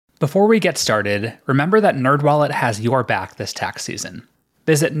Before we get started, remember that NerdWallet has your back this tax season.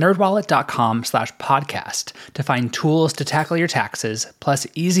 Visit nerdwallet.com/podcast to find tools to tackle your taxes, plus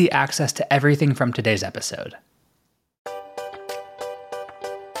easy access to everything from today's episode.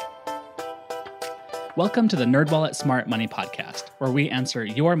 Welcome to the NerdWallet Smart Money Podcast, where we answer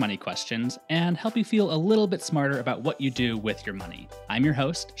your money questions and help you feel a little bit smarter about what you do with your money. I'm your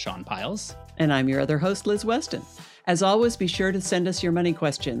host, Sean Piles. And I'm your other host, Liz Weston. As always, be sure to send us your money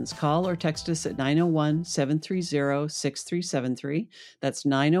questions. Call or text us at 901-730-6373. That's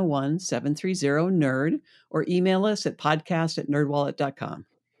 901-730-NERD. Or email us at podcast@nerdwallet.com.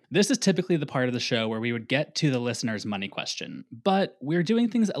 This is typically the part of the show where we would get to the listener's money question, but we're doing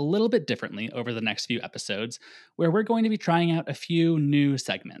things a little bit differently over the next few episodes, where we're going to be trying out a few new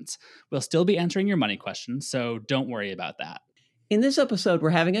segments. We'll still be answering your money questions, so don't worry about that. In this episode, we're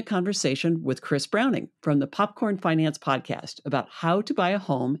having a conversation with Chris Browning from the Popcorn Finance Podcast about how to buy a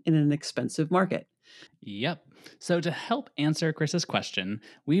home in an expensive market. Yep. So to help answer Chris's question,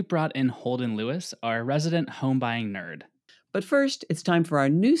 we brought in Holden Lewis, our resident home buying nerd. But first, it's time for our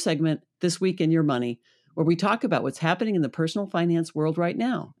new segment, This Week in Your Money, where we talk about what's happening in the personal finance world right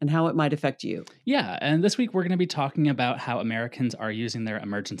now and how it might affect you. Yeah, and this week we're going to be talking about how Americans are using their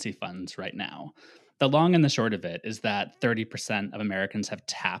emergency funds right now. The long and the short of it is that 30% of Americans have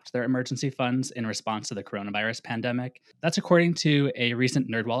tapped their emergency funds in response to the coronavirus pandemic. That's according to a recent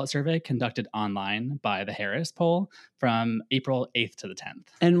NerdWallet survey conducted online by the Harris Poll from April 8th to the 10th.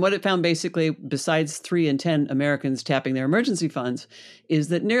 And what it found basically, besides 3 in 10 Americans tapping their emergency funds, is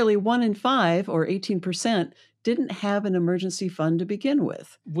that nearly 1 in 5, or 18%, didn't have an emergency fund to begin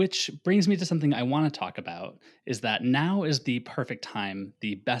with. Which brings me to something I want to talk about, is that now is the perfect time,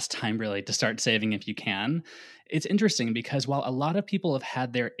 the best time really, to start saving if you can. It's interesting because while a lot of people have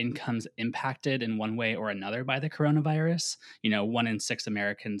had their incomes impacted in one way or another by the coronavirus, 1 in 6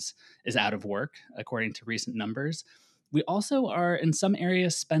 Americans is out of work, according to recent numbers. We also are in some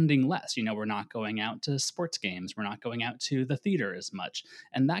areas spending less. We're not going out to sports games. We're not going out to the theater as much.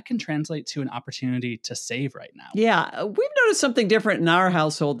 And that can translate to an opportunity to save right now. Yeah, we've noticed something different in our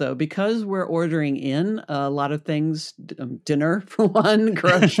household, though, because we're ordering in a lot of things, dinner for one,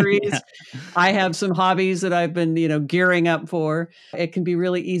 groceries. Yeah. I have some hobbies that I've been, gearing up for. It can be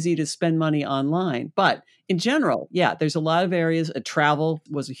really easy to spend money online. But in general, yeah, there's a lot of areas. Travel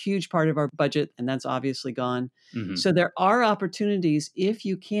was a huge part of our budget, and that's obviously gone. Mm-hmm. So there are opportunities, if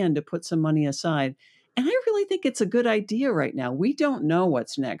you can, to put some money aside. And I really think it's a good idea right now. We don't know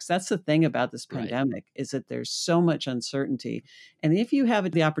what's next. That's the thing about this pandemic, is that there's so much uncertainty. And if you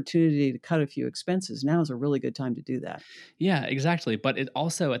have the opportunity to cut a few expenses, now is a really good time to do that. Yeah, exactly. But it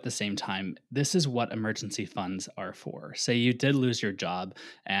also, at the same time, this is what emergency funds are for. Say you did lose your job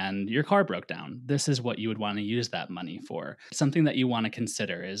and your car broke down. This is what you would want to use that money for. Something that you want to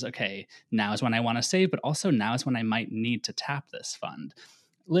consider is, okay, now is when I want to save, but also now is when I might need to tap this fund.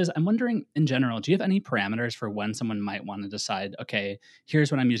 Liz, I'm wondering in general, do you have any parameters for when someone might want to decide, okay, here's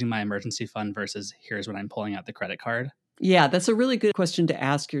when I'm using my emergency fund versus here's when I'm pulling out the credit card? Yeah, that's a really good question to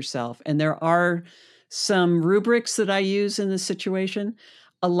ask yourself. And there are some rubrics that I use in this situation.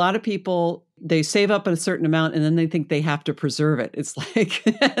 A lot of people, they save up a certain amount and then they think they have to preserve it. It's like,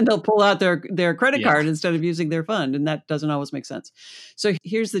 and they'll pull out their credit card instead of using their fund. And that doesn't always make sense. So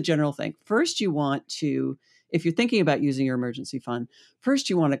here's the general thing. First, you want to, if you're thinking about using your emergency fund, first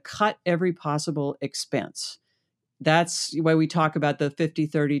you want to cut every possible expense. That's why we talk about the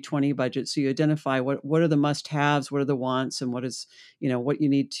 50-30-20 budget. So you identify what are the must-haves, what are the wants, and what is, what you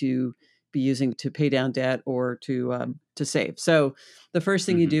need to be using to pay down debt or to save. So the first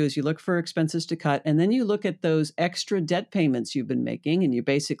thing you do is you look for expenses to cut, and then you look at those extra debt payments you've been making, and you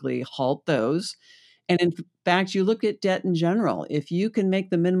basically halt those. And in fact, you look at debt in general. If you can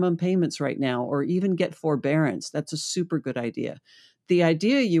make the minimum payments right now, or even get forbearance, that's a super good idea. The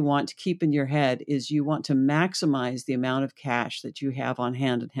idea you want to keep in your head is you want to maximize the amount of cash that you have on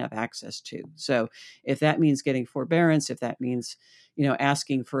hand and have access to. So if that means getting forbearance, if that means,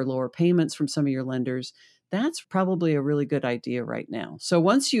 asking for lower payments from some of your lenders, that's probably a really good idea right now. So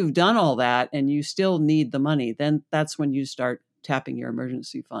once you've done all that and you still need the money, then that's when you start tapping your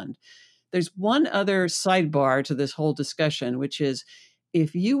emergency fund. There's one other sidebar to this whole discussion, which is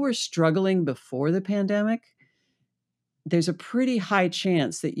if you were struggling before the pandemic, there's a pretty high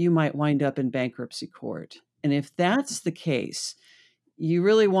chance that you might wind up in bankruptcy court. And if that's the case, you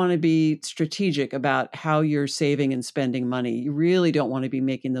really want to be strategic about how you're saving and spending money. You really don't want to be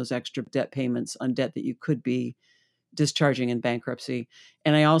making those extra debt payments on debt that you could be discharging in bankruptcy.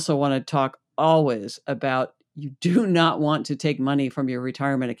 And I also want to talk always about you do not want to take money from your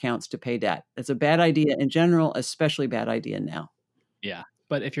retirement accounts to pay debt. That's a bad idea in general, especially bad idea now. Yeah.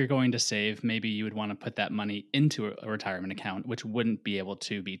 But if you're going to save, maybe you would want to put that money into a retirement account, which wouldn't be able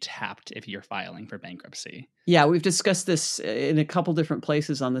to be tapped if you're filing for bankruptcy. Yeah, we've discussed this in a couple different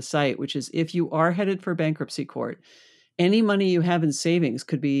places on the site, which is if you are headed for bankruptcy court, any money you have in savings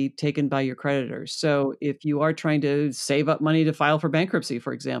could be taken by your creditors. So if you are trying to save up money to file for bankruptcy,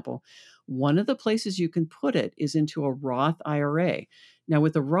 for example, one of the places you can put it is into a Roth IRA. Now,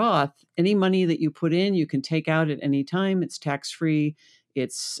 with a Roth, any money that you put in, you can take out at any time. It's tax-free,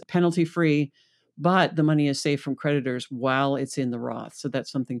 it's penalty-free, but the money is safe from creditors while it's in the Roth. So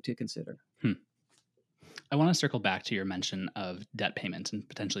that's something to consider. I want to circle back to your mention of debt payments and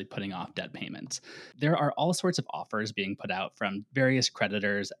potentially putting off debt payments. There are all sorts of offers being put out from various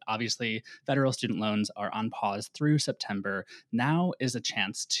creditors. Obviously, federal student loans are on pause through September. Now is a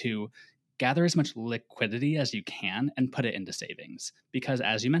chance to gather as much liquidity as you can and put it into savings. Because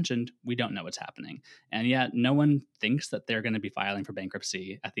as you mentioned, we don't know what's happening. And yet no one thinks that they're going to be filing for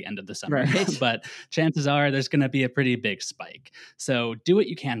bankruptcy at the end of the summer. Right. But chances are there's going to be a pretty big spike. So do what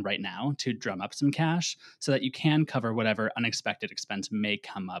you can right now to drum up some cash so that you can cover whatever unexpected expense may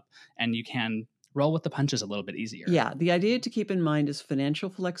come up and you can roll with the punches a little bit easier. Yeah, the idea to keep in mind is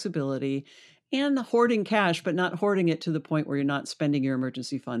financial flexibility and hoarding cash, but not hoarding it to the point where you're not spending your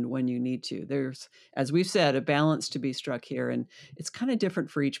emergency fund when you need to. There's, as we've said, a balance to be struck here, and it's kind of different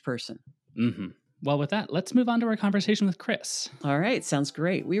for each person. Mm-hmm. Well, with that, let's move on to our conversation with Chris. All right, sounds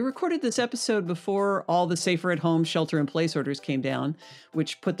great. We recorded this episode before all the safer at home shelter in place orders came down,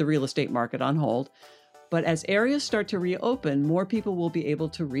 which put the real estate market on hold. But as areas start to reopen, more people will be able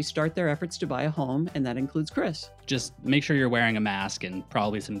to restart their efforts to buy a home, and that includes Chris. Just make sure you're wearing a mask and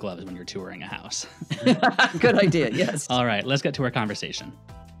probably some gloves when you're touring a house. Good idea, yes. All right, let's get to our conversation.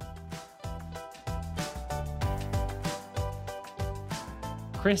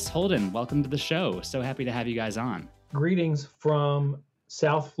 Chris Holden, welcome to the show. So happy to have you guys on. Greetings from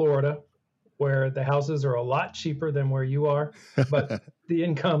South Florida, where the houses are a lot cheaper than where you are, but the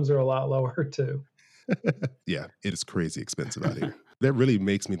incomes are a lot lower too. Yeah, it is crazy expensive out here. That really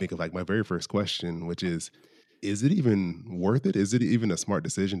makes me think of like my very first question, which is it even worth it? Is it even a smart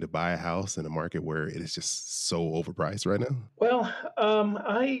decision to buy a house in a market where it is just so overpriced right now? Well,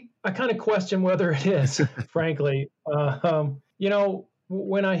 I kind of question whether it is, frankly.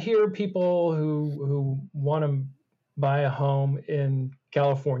 When I hear people who want to buy a home in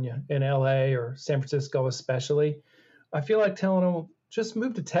California, in LA or San Francisco especially, I feel like telling them, just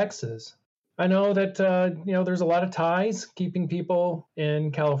move to Texas. I know that, there's a lot of ties keeping people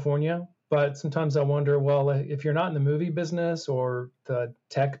in California, but sometimes I wonder, well, if you're not in the movie business or the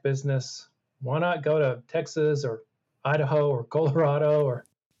tech business, why not go to Texas or Idaho or Colorado or...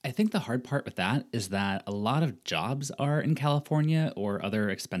 I think the hard part with that is that a lot of jobs are in California or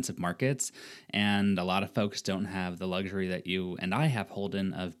other expensive markets, and a lot of folks don't have the luxury that you and I have,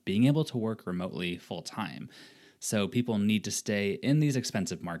 Holden, of being able to work remotely full time. So people need to stay in these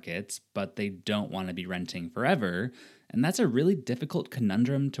expensive markets, but they don't want to be renting forever, and that's a really difficult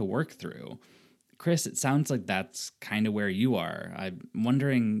conundrum to work through. Chris, it sounds like that's kind of where you are. I'm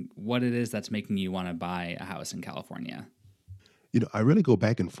wondering what it is that's making you want to buy a house in California. I really go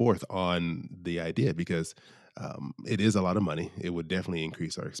back and forth on the idea because it is a lot of money. It would definitely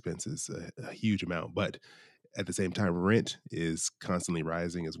increase our expenses a huge amount. But at the same time, rent is constantly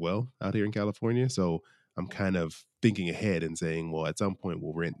rising as well out here in California. So I'm kind of thinking ahead and saying, well, at some point,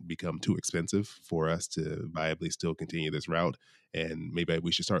 will rent become too expensive for us to viably still continue this route? And maybe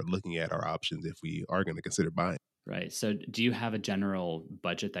we should start looking at our options if we are going to consider buying. Right. So do you have a general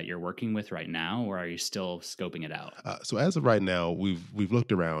budget that you're working with right now, or are you still scoping it out? So as of right now, we've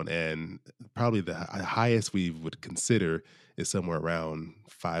looked around, and probably the highest we would consider is somewhere around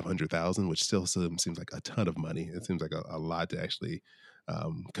 $500,000, which still seems like a ton of money. It seems like a lot to actually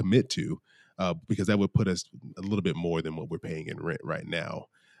commit to, because that would put us a little bit more than what we're paying in rent right now.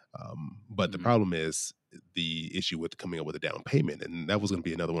 But the problem is the issue with coming up with a down payment. And that was going to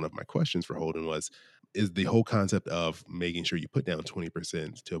be another one of my questions for Holden is the whole concept of making sure you put down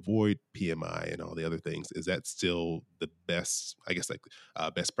 20% to avoid PMI and all the other things. Is that still the best, I guess,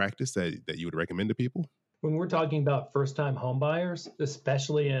 best practice that you would recommend to people? When we're talking about first-time home buyers,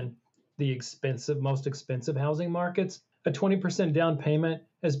 especially in the most expensive housing markets, a 20% down payment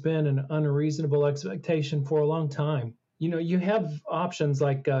has been an unreasonable expectation for a long time. You have options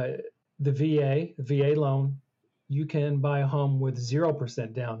like the VA loan. You can buy a home with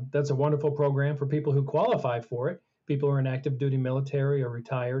 0% down. That's a wonderful program for people who qualify for it. People who are in active duty military or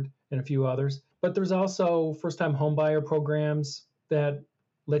retired and a few others. But there's also first-time home buyer programs that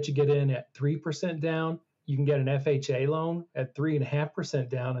let you get in at 3% down. You can get an FHA loan at 3.5%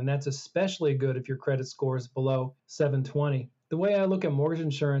 down, and that's especially good if your credit score is below 720. The way I look at mortgage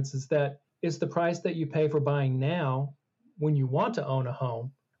insurance is that it's the price that you pay for buying now when you want to own a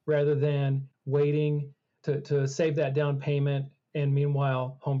home, rather than waiting to save that down payment, and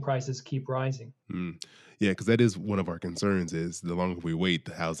meanwhile home prices keep rising. Mm. Yeah, because that is one of our concerns is the longer we wait,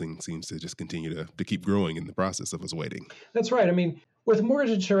 the housing seems to just continue to keep growing in the process of us waiting. That's right. I mean, with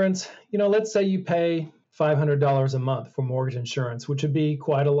mortgage insurance, let's say you pay $500 a month for mortgage insurance, which would be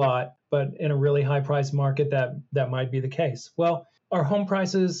quite a lot, but in a really high price market, that might be the case. Well, are home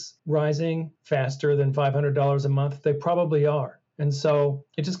prices rising faster than $500 a month? They probably are. And so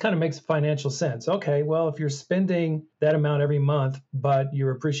it just kind of makes financial sense. Okay, well, if you're spending that amount every month, but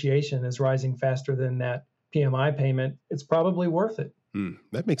your appreciation is rising faster than that PMI payment, it's probably worth it.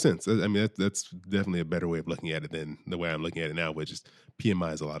 That makes sense. I mean, that's definitely a better way of looking at it than the way I'm looking at it now, which is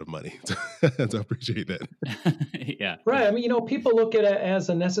PMI is a lot of money. So I appreciate that. Yeah. Right. I mean, people look at it as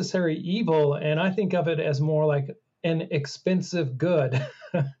a necessary evil, and I think of it as more like an expensive good.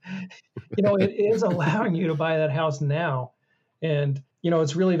 It is allowing you to buy that house now. And,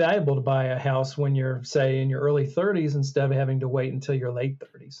 it's really valuable to buy a house when you're, say, in your early 30s instead of having to wait until your late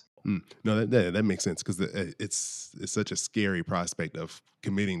 30s. No, that makes sense because it's such a scary prospect of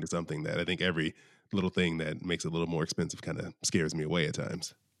committing to something that I think every little thing that makes it a little more expensive kind of scares me away at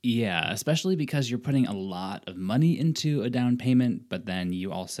times. Yeah, especially because you're putting a lot of money into a down payment, but then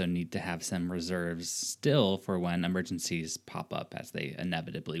you also need to have some reserves still for when emergencies pop up, as they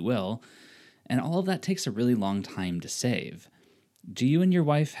inevitably will. And all of that takes a really long time to save. Do you and your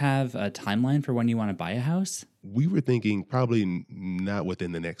wife have a timeline for when you want to buy a house? We were thinking probably not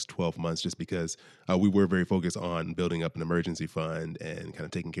within the next 12 months, just because we were very focused on building up an emergency fund and kind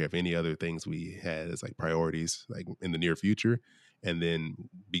of taking care of any other things we had as like priorities, like in the near future, and then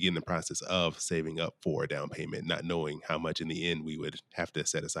begin the process of saving up for a down payment, not knowing how much in the end we would have to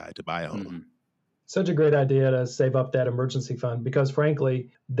set aside to buy a home. Mm-hmm. Such a great idea to save up that emergency fund, because frankly,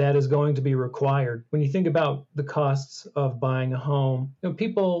 that is going to be required. When you think about the costs of buying a home,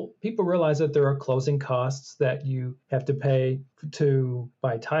 people realize that there are closing costs that you have to pay to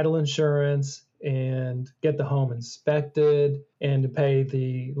buy title insurance and get the home inspected and to pay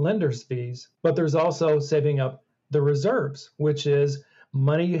the lender's fees. But there's also saving up the reserves, which is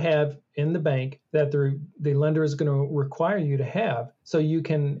money you have in the bank that the lender is going to require you to have, so you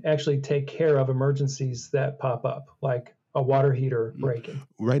can actually take care of emergencies that pop up, like a water heater breaking.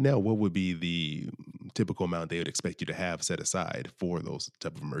 Right now, what would be the typical amount they would expect you to have set aside for those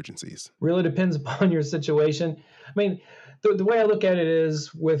type of emergencies? Really depends upon your situation. I mean, the way I look at it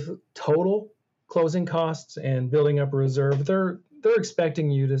is with total closing costs and building up a reserve, they're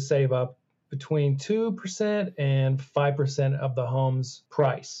expecting you to save up between 2% and 5% of the home's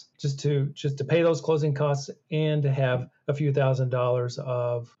price, just to pay those closing costs and to have a few $1,000s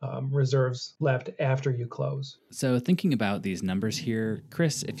of reserves left after you close. So thinking about these numbers here,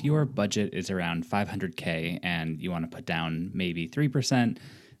 Chris, if your budget is around $500K and you want to put down maybe 3%,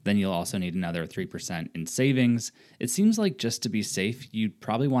 then you'll also need another 3% in savings. It seems like just to be safe, you'd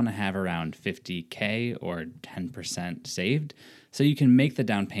probably want to have around $50K or 10% saved, so you can make the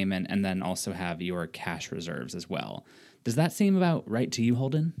down payment and then also have your cash reserves as well. Does that seem about right to you,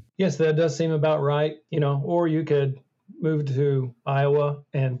 Holden? Yes, that does seem about right. Or you could move to Iowa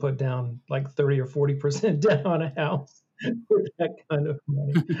and put down like 30 or 40% down on a house with that kind of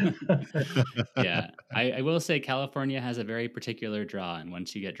money. Yeah, I will say California has a very particular draw, and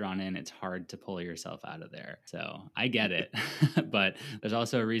once you get drawn in, it's hard to pull yourself out of there. So I get it. But there's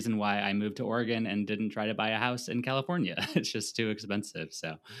also a reason why I moved to Oregon and didn't try to buy a house in California. It's just too expensive.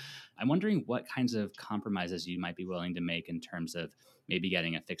 So I'm wondering what kinds of compromises you might be willing to make in terms of maybe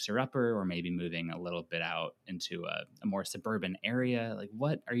getting a fixer-upper or maybe moving a little bit out into a more suburban area. Like,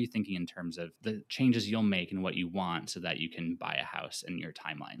 what are you thinking in terms of the changes you'll make and what you want so that you can buy a house in your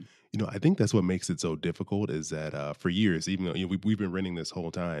timeline? I think that's what makes it so difficult is that for years, even though we've been renting this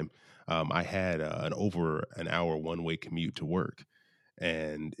whole time, I had an over an hour one-way commute to work.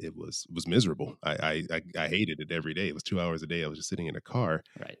 And it was miserable. I hated it every day. It was 2 hours a day. I was just sitting in a car.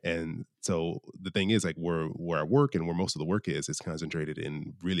 Right. And so the thing is, like where I work and where most of the work is concentrated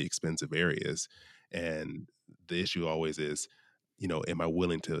in really expensive areas. And the issue always is, am I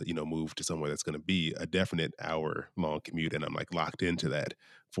willing to, move to somewhere that's going to be a definite hour-long commute, and I'm like locked into that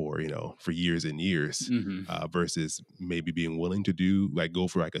for years and years, versus maybe being willing to go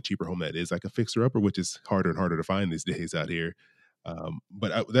for like a cheaper home that is like a fixer-upper, which is harder and harder to find these days out here.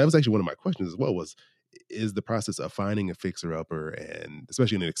 But that was actually one of my questions as well, is the process of finding a fixer-upper, and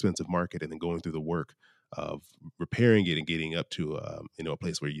especially in an expensive market, and then going through the work of repairing it and getting up to a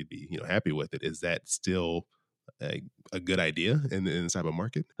place where you'd be happy with it, is that still a good idea in this type of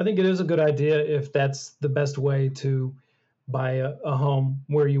market? I think it is a good idea if that's the best way to buy a home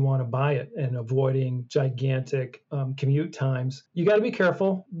where you want to buy it and avoiding gigantic commute times. You got to be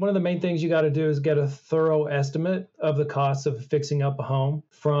careful. One of the main things you got to do is get a thorough estimate of the cost of fixing up a home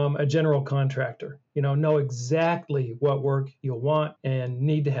from a general contractor. Know exactly what work you'll want and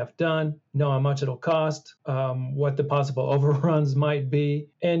need to have done, know how much it'll cost, what the possible overruns might be,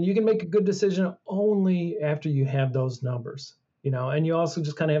 and you can make a good decision only after you have those numbers. And you also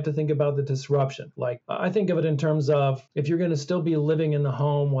just kind of have to think about the disruption. Like, I think of it in terms of, if you're going to still be living in the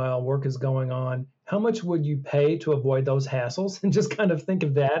home while work is going on, how much would you pay to avoid those hassles? And just kind of think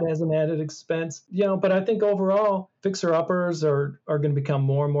of that as an added expense. But I think overall, fixer-uppers are going to become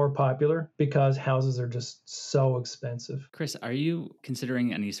more and more popular because houses are just so expensive. Chris, are you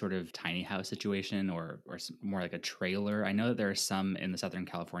considering any sort of tiny house situation or more like a trailer? I know that there are some in the Southern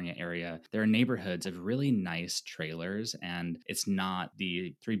California area. There are neighborhoods of really nice trailers, and it's not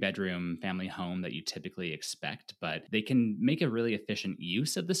the 3-bedroom family home that you typically expect, but they can make a really efficient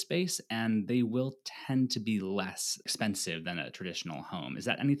use of the space, and they will tend to be less expensive than a traditional home. Is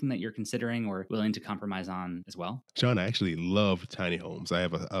that anything that you're considering or willing to compromise on as well? Sean, I actually love tiny homes. I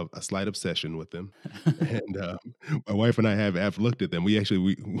have a slight obsession with them, and my wife and I have looked at them. We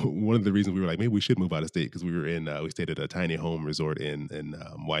one of the reasons we were like, maybe we should move out of state, because we stayed at a tiny home resort in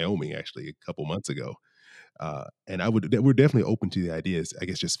Wyoming actually a couple months ago, and we're definitely open to the ideas. I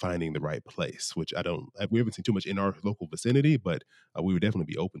guess just finding the right place, which we haven't seen too much in our local vicinity, but we would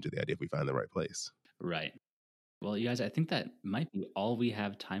definitely be open to the idea if we find the right place. Right. Well, you guys, I think that might be all we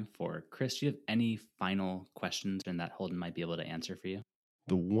have time for. Chris, do you have any final questions that Holden might be able to answer for you?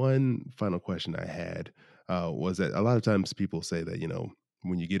 The one final question I had was that a lot of times people say that,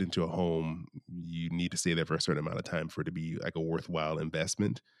 when you get into a home, you need to stay there for a certain amount of time for it to be like a worthwhile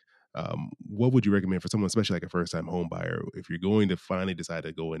investment. What would you recommend for someone, especially like a first-time home buyer, if you're going to finally decide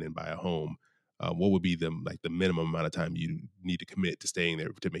to go in and buy a home? What would be the minimum amount of time you need to commit to staying there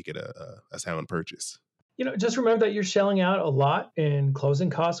to make it a sound purchase? Just remember that you're shelling out a lot in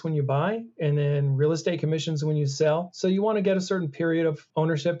closing costs when you buy, and then real estate commissions when you sell. So you want to get a certain period of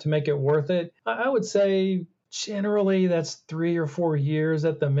ownership to make it worth it. I would say generally that's 3 or 4 years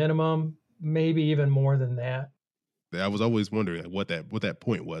at the minimum, maybe even more than that. I was always wondering what that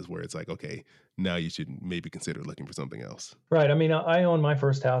point was where it's like, okay, now you should maybe consider looking for something else. Right. I mean, I owned my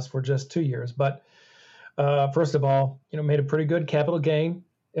first house for just 2 years, but first of all, made a pretty good capital gain.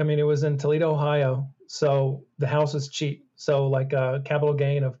 I mean, it was in Toledo, Ohio, so the house is cheap. So like a capital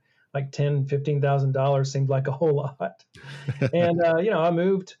gain of like $10,000, $15,000 seemed like a whole lot. And, I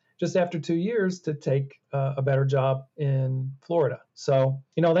moved just after 2 years to take a better job in Florida. So,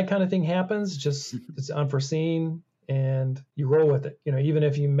 that kind of thing happens, just it's unforeseen, and you roll with it. Even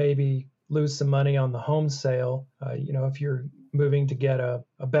if you maybe lose some money on the home sale, if you're moving to get a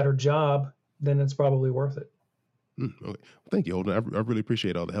better job, then it's probably worth it. Okay. Well, thank you, Holden. I really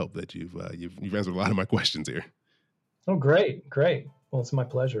appreciate all the help that you've answered a lot of my questions here. Oh, great. Well, it's my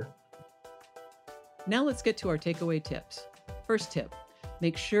pleasure. Now let's get to our takeaway tips. First tip,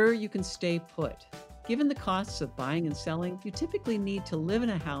 make sure you can stay put. Given the costs of buying and selling, you typically need to live in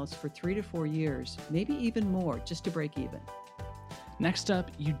a house for 3 to 4 years, maybe even more, just to break even. Next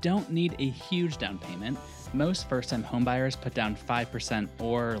up, you don't need a huge down payment. Most first-time homebuyers put down 5%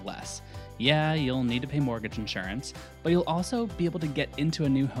 or less. Yeah, you'll need to pay mortgage insurance, but you'll also be able to get into a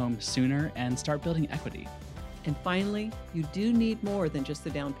new home sooner and start building equity. And finally, you do need more than just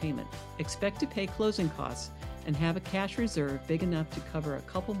the down payment. Expect to pay closing costs and have a cash reserve big enough to cover a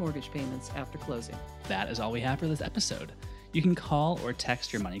couple mortgage payments after closing. That is all we have for this episode. You can call or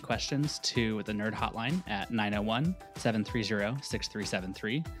text your money questions to the Nerd Hotline at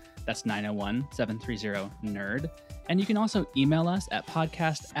 901-730-6373. That's 901-730-NERD. And you can also email us at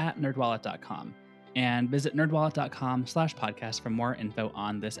podcast@nerdwallet.com and visit nerdwallet.com/podcast for more info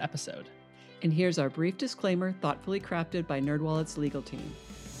on this episode. And here's our brief disclaimer, thoughtfully crafted by NerdWallet's legal team.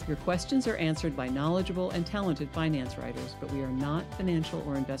 Your questions are answered by knowledgeable and talented finance writers, but we are not financial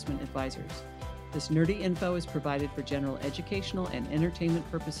or investment advisors. This nerdy info is provided for general educational and entertainment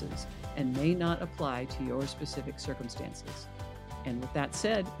purposes and may not apply to your specific circumstances. And with that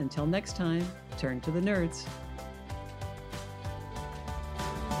said, until next time, turn to the nerds.